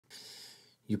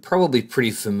You're probably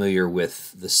pretty familiar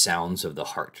with the sounds of the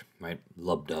heart, right?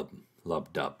 Lub-dub,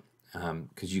 lub-dub.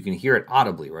 Because you can hear it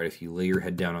audibly, right? If you lay your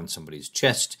head down on somebody's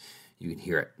chest, you can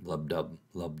hear it, lub-dub,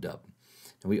 lub-dub.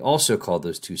 And we also call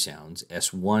those two sounds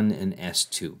S1 and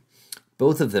S2.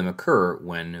 Both of them occur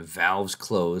when valves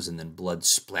close and then blood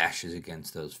splashes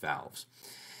against those valves.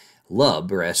 Lub,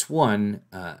 or S1,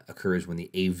 occurs when the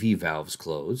AV valves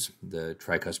close, the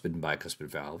tricuspid and bicuspid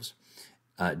valves.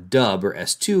 Dub, or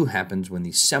S2, happens when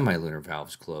the semilunar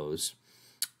valves close,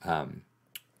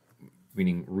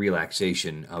 meaning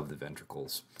relaxation of the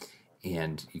ventricles,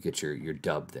 and you get your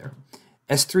dub there.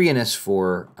 S3 and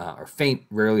S4 are faint,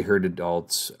 rarely heard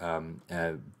adults.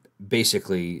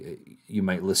 Basically, you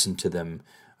might listen to them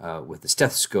with the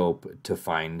stethoscope to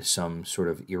find some sort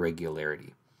of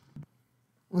irregularity.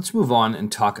 Let's move on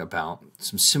and talk about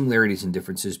some similarities and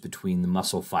differences between the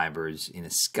muscle fibers in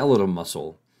a skeletal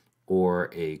muscle or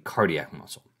a cardiac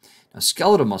muscle. Now,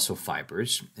 skeletal muscle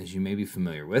fibers, as you may be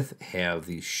familiar with, have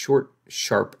these short,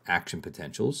 sharp action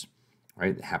potentials,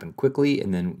 right, that happen quickly,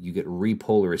 and then you get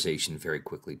repolarization very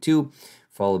quickly too,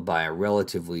 followed by a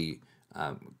relatively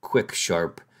quick,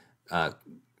 sharp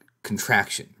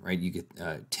contraction, right? You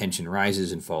get tension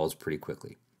rises and falls pretty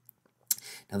quickly.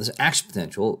 Now, this action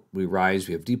potential, we have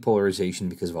depolarization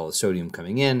because of all the sodium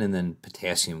coming in, and then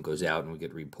potassium goes out and we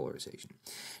get repolarization.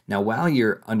 Now, while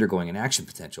you're undergoing an action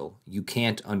potential, you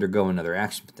can't undergo another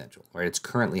action potential, right? It's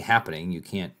currently happening. You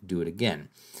can't do it again.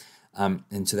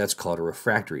 And so that's called a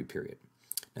refractory period.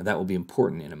 Now, that will be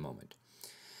important in a moment.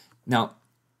 Now,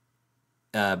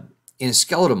 in a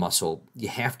skeletal muscle, you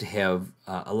have to have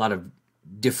a lot of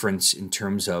difference in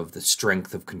terms of the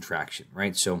strength of contraction,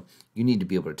 right? So you need to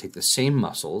be able to take the same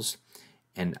muscles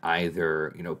and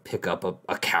either, pick up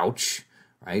a couch,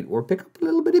 right? Or pick up a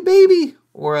little bitty baby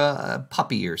or a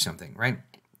puppy or something, right?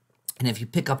 And if you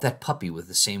pick up that puppy with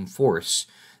the same force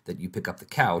that you pick up the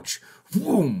couch,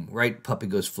 boom, right? Puppy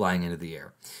goes flying into the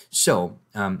air. So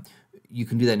you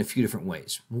can do that in a few different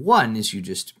ways. One is you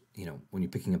just, when you're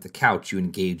picking up the couch, you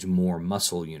engage more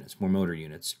muscle units, more motor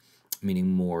units, meaning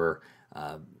more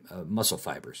muscle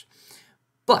fibers.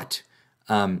 But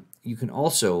you can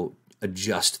also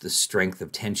adjust the strength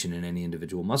of tension in any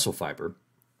individual muscle fiber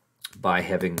by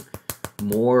having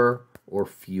more or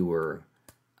fewer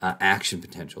action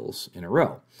potentials in a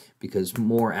row. Because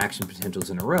more action potentials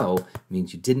in a row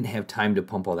means you didn't have time to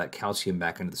pump all that calcium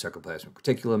back into the sarcoplasmic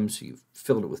reticulum, so you've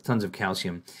filled it with tons of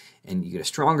calcium, and you get a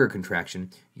stronger contraction.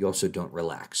 You also don't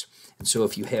relax. And so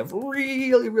if you have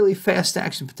really, really fast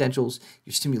action potentials,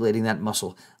 you're stimulating that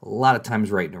muscle a lot of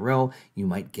times right in a row, you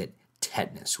might get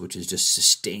tetanus, which is just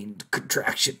sustained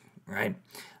contraction, right?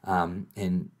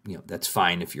 And that's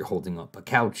fine if you're holding up a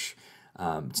couch.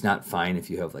 It's not fine if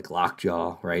you have like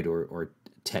lockjaw, right, or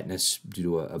tetanus due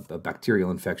to a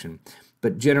bacterial infection.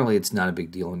 But generally, it's not a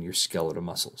big deal in your skeletal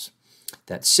muscles.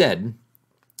 That said,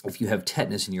 if you have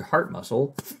tetanus in your heart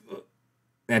muscle,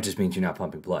 that just means you're not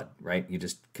pumping blood, right? You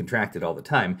just contract it all the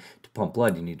time. To pump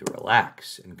blood, you need to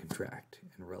relax and contract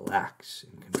and relax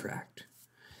and contract.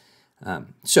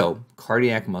 So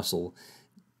cardiac muscle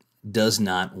does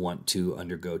not want to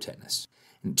undergo tetanus.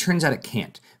 And it turns out it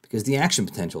can't, because the action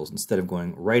potentials, instead of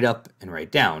going right up and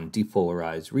right down,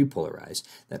 depolarize, repolarize,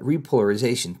 that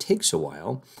repolarization takes a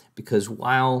while, because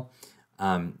while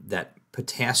that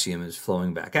potassium is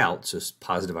flowing back out, so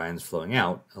positive ions flowing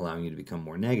out, allowing you to become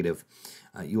more negative,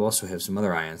 you also have some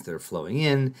other ions that are flowing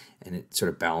in, and it sort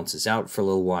of balances out for a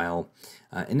little while.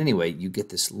 And anyway, you get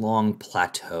this long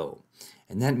plateau.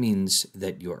 And that means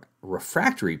that your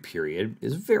refractory period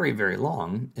is very, very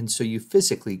long, and so you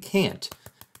physically can't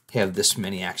have this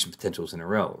many action potentials in a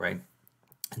row, right?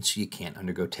 And so you can't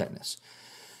undergo tetanus.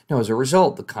 Now, as a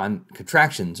result, the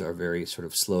contractions are very sort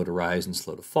of slow to rise and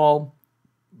slow to fall,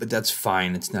 but that's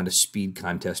fine. It's not a speed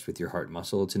contest with your heart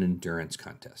muscle. It's an endurance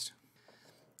contest.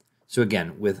 So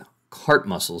again, with heart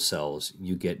muscle cells,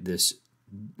 you get this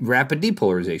rapid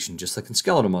depolarization, just like in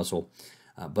skeletal muscle,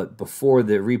 but before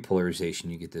the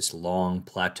repolarization, you get this long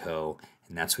plateau,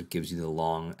 and that's what gives you the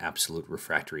long absolute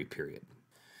refractory period.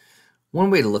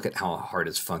 One way to look at how a heart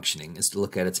is functioning is to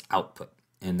look at its output.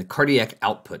 And the cardiac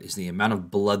output is the amount of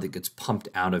blood that gets pumped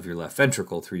out of your left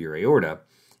ventricle through your aorta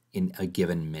in a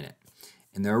given minute.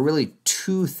 And there are really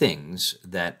two things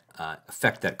that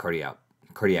affect that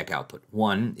cardiac output.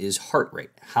 One is heart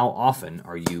rate. How often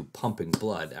are you pumping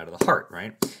blood out of the heart,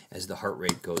 right? As the heart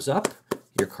rate goes up,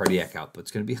 your cardiac output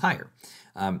is going to be higher.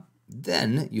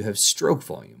 Then you have stroke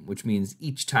volume, which means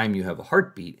each time you have a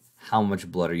heartbeat, how much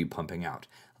blood are you pumping out?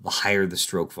 The higher the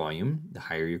stroke volume, the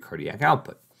higher your cardiac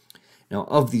output. Now,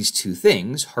 of these two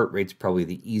things, heart rate's probably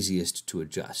the easiest to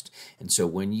adjust. And so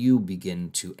when you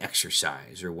begin to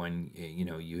exercise, or when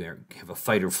you have a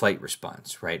fight or flight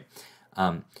response, right?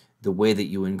 The way that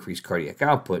you increase cardiac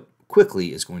output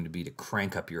quickly is going to be to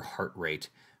crank up your heart rate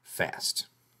fast.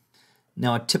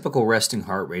 Now, a typical resting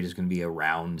heart rate is going to be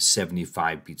around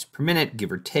 75 beats per minute,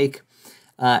 give or take,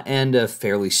 and a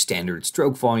fairly standard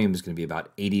stroke volume is going to be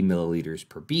about 80 milliliters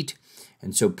per beat.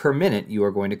 And so per minute, you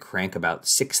are going to crank about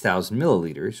 6,000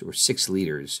 milliliters, or 6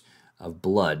 liters, of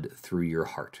blood through your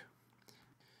heart.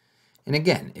 And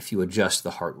again, if you adjust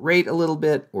the heart rate a little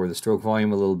bit or the stroke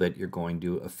volume a little bit, you're going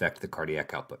to affect the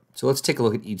cardiac output. So let's take a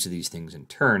look at each of these things in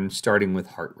turn, starting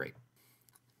with heart rate.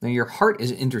 Now, your heart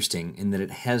is interesting in that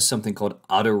it has something called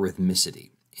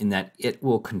autorhythmicity, in that it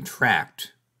will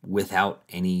contract without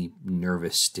any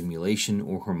nervous stimulation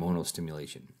or hormonal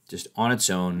stimulation. Just on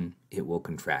its own, it will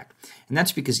contract. And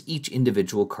that's because each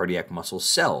individual cardiac muscle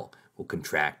cell will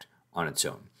contract on its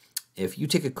own. If you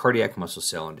take a cardiac muscle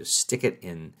cell and just stick it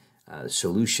in a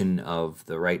solution of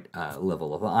the right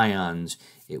level of ions,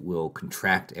 it will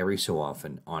contract every so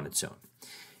often on its own.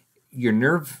 Your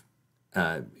nerves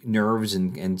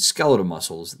and skeletal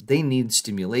muscles, they need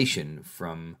stimulation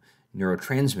from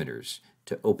neurotransmitters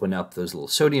to open up those little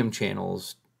sodium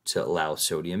channels to allow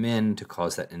sodium in, to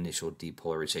cause that initial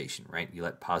depolarization, right? You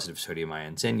let positive sodium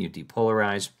ions in, you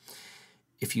depolarize.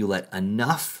 If you let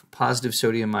enough positive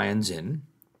sodium ions in,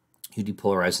 you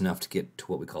depolarize enough to get to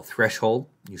what we call threshold,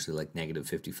 usually like negative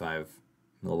 55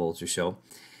 millivolts or so,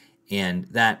 and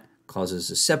that causes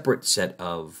a separate set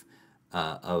of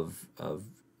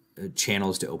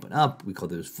channels to open up. We call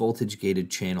those voltage-gated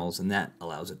channels, and that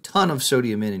allows a ton of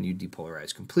sodium in, and you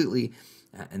depolarize completely,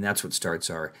 and that's what starts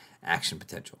our action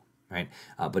potential, right?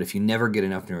 But if you never get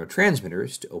enough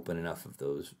neurotransmitters to open enough of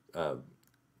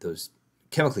those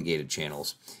chemically gated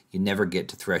channels, you never get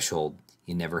to threshold,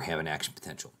 you never have an action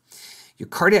potential. Your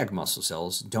cardiac muscle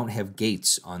cells don't have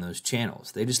gates on those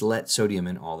channels. They just let sodium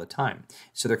in all the time.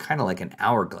 So they're kind of like an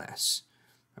hourglass,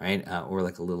 right? Or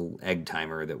like a little egg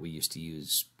timer that we used to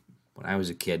use when I was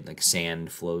a kid. Like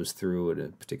sand flows through at a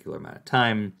particular amount of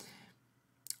time.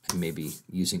 I may be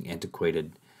using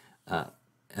antiquated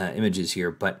images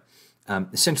here, but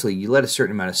essentially you let a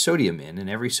certain amount of sodium in, and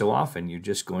every so often you're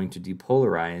just going to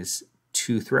depolarize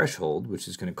to threshold, which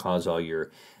is going to cause all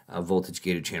your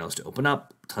voltage-gated channels to open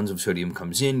up. Tons of sodium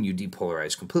comes in, you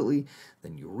depolarize completely,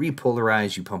 then you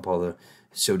repolarize, you pump all the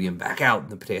sodium back out,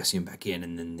 the potassium back in,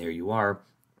 and then there you are.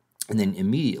 And then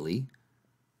immediately,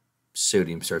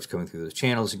 sodium starts coming through those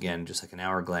channels again, just like an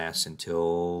hourglass,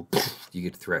 until you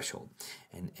get to threshold.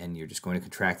 And you're just going to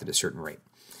contract at a certain rate.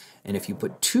 And if you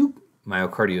put two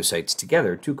myocardiocytes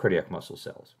together, two cardiac muscle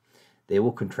cells, they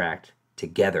will contract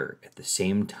together at the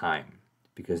same time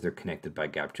because they're connected by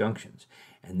gap junctions.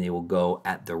 And they will go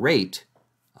at the rate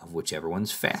of whichever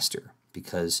one's faster.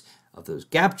 Because of those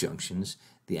gap junctions,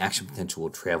 the action potential will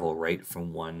travel right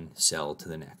from one cell to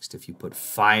the next. If you put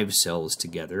 5 cells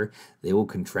together, they will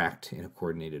contract in a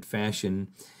coordinated fashion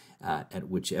at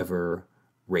whichever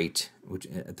rate,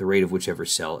 at the rate of whichever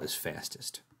cell is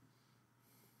fastest.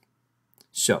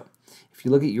 So, if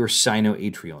you look at your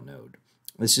sinoatrial node,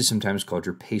 this is sometimes called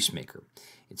your pacemaker.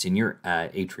 It's in your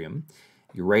atrium,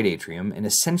 your right atrium, and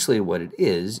essentially what it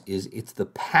is it's the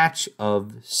patch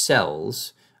of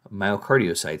cells,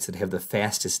 myocardiocytes, that have the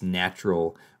fastest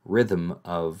natural rhythm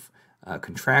of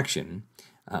contraction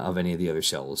of any of the other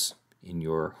cells in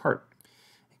your heart.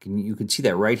 You can see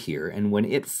that right here, and when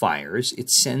it fires, it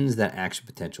sends that action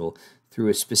potential through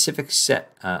a specific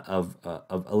set of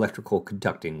electrical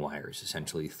conducting wires,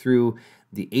 essentially, through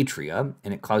the atria,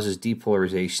 and it causes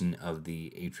depolarization of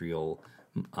the atrial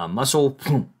muscle,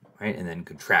 right, and then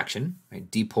contraction, right?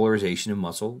 Depolarization of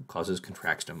muscle causes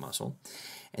contraction of muscle,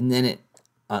 and then it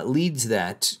leads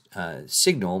that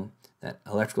signal, that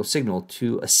electrical signal,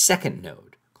 to a second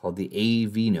node called the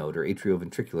AV node, or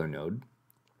atrioventricular node,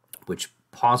 which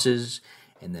pauses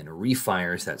and then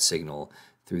refires that signal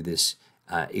through this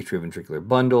atrioventricular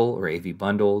bundle, or AV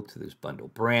bundle, to those bundle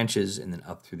branches, and then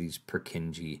up through these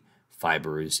Purkinje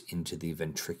fibers into the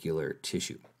ventricular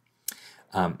tissue.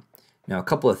 Now, a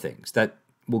couple of things. That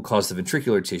will cause the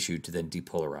ventricular tissue to then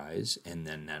depolarize, and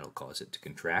then that'll cause it to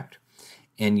contract.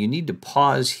 And you need to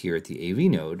pause here at the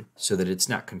AV node so that it's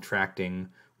not contracting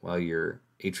while your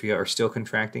atria are still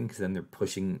contracting, because then they're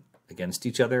pushing against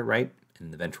each other, right?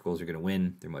 And the ventricles are going to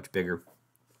win. They're much bigger.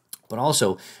 But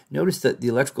also, notice that the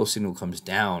electrical signal comes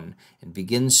down and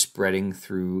begins spreading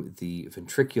through the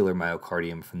ventricular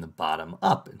myocardium from the bottom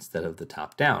up instead of the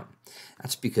top down.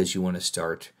 That's because you want to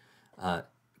start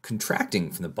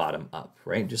contracting from the bottom up,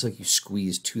 right? Just like you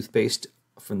squeeze toothpaste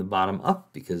from the bottom up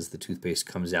because the toothpaste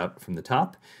comes out from the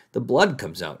top. The blood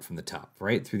comes out from the top,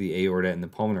 right, through the aorta and the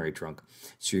pulmonary trunk.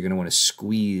 So you're going to want to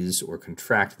squeeze or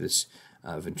contract this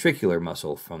ventricular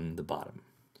muscle from the bottom.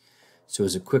 So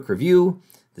as a quick review,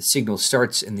 the signal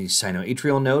starts in the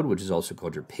sinoatrial node, which is also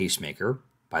called your pacemaker.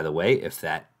 By the way, if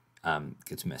that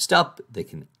gets messed up, they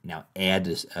can now add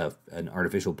an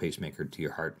artificial pacemaker to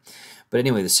your heart. But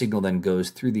anyway, the signal then goes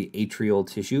through the atrial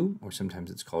tissue, or sometimes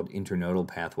it's called internodal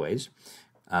pathways,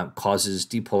 causes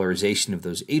depolarization of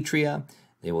those atria.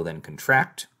 They will then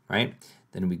contract, right?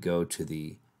 Then we go to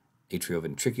the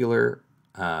atrioventricular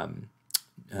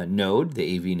node,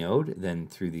 the AV node, then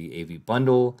through the AV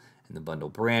bundle, and the bundle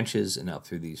branches and up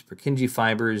through these Purkinje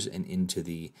fibers and into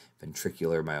the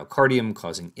ventricular myocardium,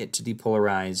 causing it to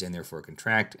depolarize and therefore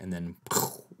contract, and then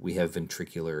we have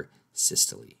ventricular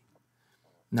systole.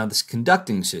 Now this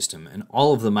conducting system and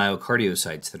all of the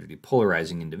myocardiocytes that are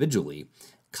depolarizing individually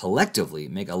collectively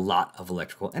make a lot of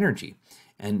electrical energy.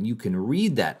 And you can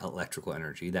read that electrical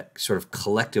energy, that sort of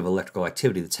collective electrical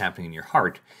activity that's happening in your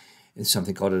heart, in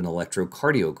something called an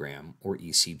electrocardiogram, or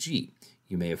ECG.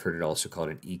 You may have heard it also called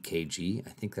an EKG. I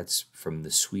think that's from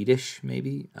the Swedish,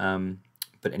 maybe.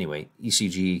 But anyway,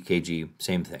 ECG, EKG,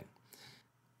 same thing.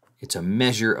 It's a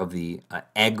measure of the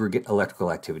aggregate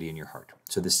electrical activity in your heart.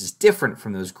 So this is different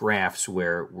from those graphs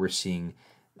where we're seeing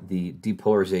the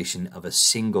depolarization of a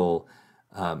single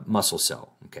muscle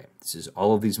cell. Okay, this is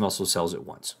all of these muscle cells at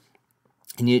once.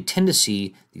 And you tend to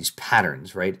see these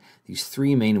patterns, right? These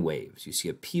three main waves. You see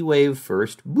a P wave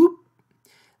first, boop,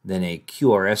 then a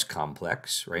QRS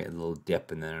complex, right? A little dip,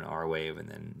 and then an R wave, and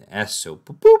then the S, so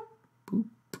boop, boop, boop,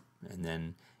 and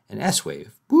then an S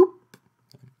wave, boop.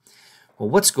 Well,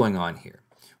 what's going on here?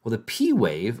 Well, the P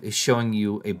wave is showing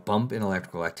you a bump in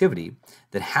electrical activity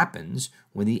that happens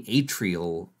when the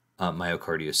atrial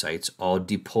myocardiocytes all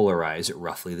depolarize at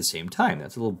roughly the same time.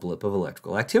 That's a little blip of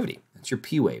electrical activity. That's your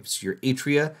P waves. Your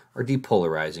atria are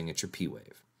depolarizing at your P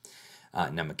wave.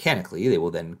 Now, mechanically, they will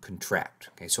then contract.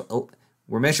 Okay, so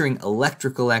we're measuring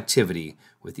electrical activity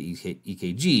with the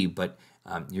EKG, but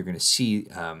you're going to see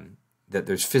that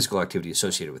there's physical activity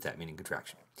associated with that, meaning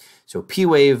contraction. So P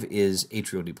wave is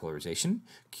atrial depolarization.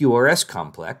 QRS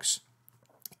complex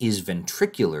is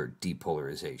ventricular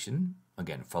depolarization,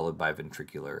 again, followed by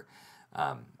ventricular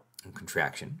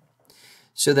contraction.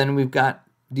 So then we've got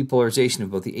depolarization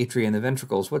of both the atria and the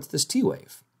ventricles. What's this T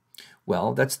wave?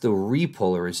 Well, that's the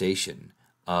repolarization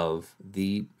of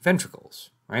the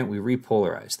ventricles, right? We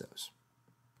repolarize those.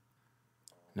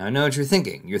 Now I know what you're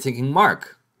thinking. You're thinking,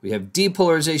 Mark, we have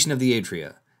depolarization of the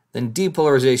atria, then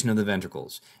depolarization of the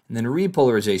ventricles, and then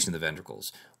repolarization of the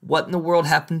ventricles. What in the world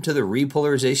happened to the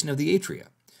repolarization of the atria?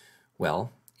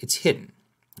 Well, it's hidden.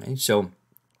 Okay? So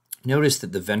notice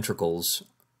that the ventricles,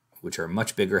 which are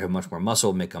much bigger, have much more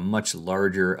muscle, make a much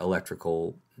larger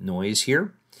electrical noise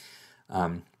here.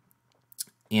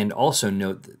 And also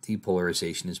note that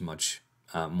depolarization is much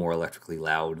more electrically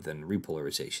loud than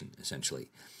repolarization, essentially.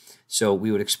 So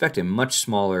we would expect a much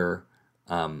smaller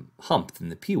hump than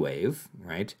the P wave,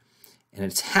 right? And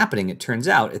it's happening, it turns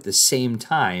out, at the same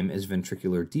time as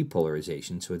ventricular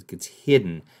depolarization, so it gets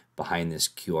hidden behind this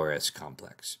QRS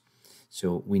complex.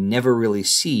 So we never really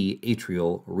see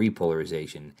atrial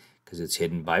repolarization because it's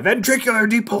hidden by ventricular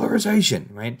depolarization,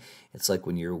 right? It's like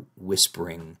when you're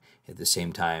whispering at the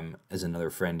same time as another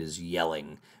friend is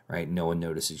yelling, right? No one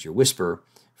notices your whisper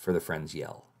for the friend's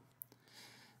yell.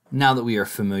 Now that we are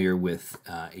familiar with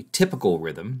a typical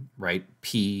rhythm, right?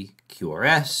 P,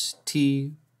 QRS,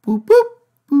 T, boop, boop,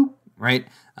 boop, right?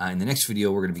 In the next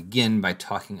video, we're going to begin by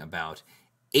talking about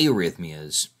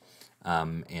arrhythmias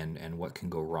and what can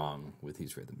go wrong with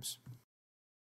these rhythms.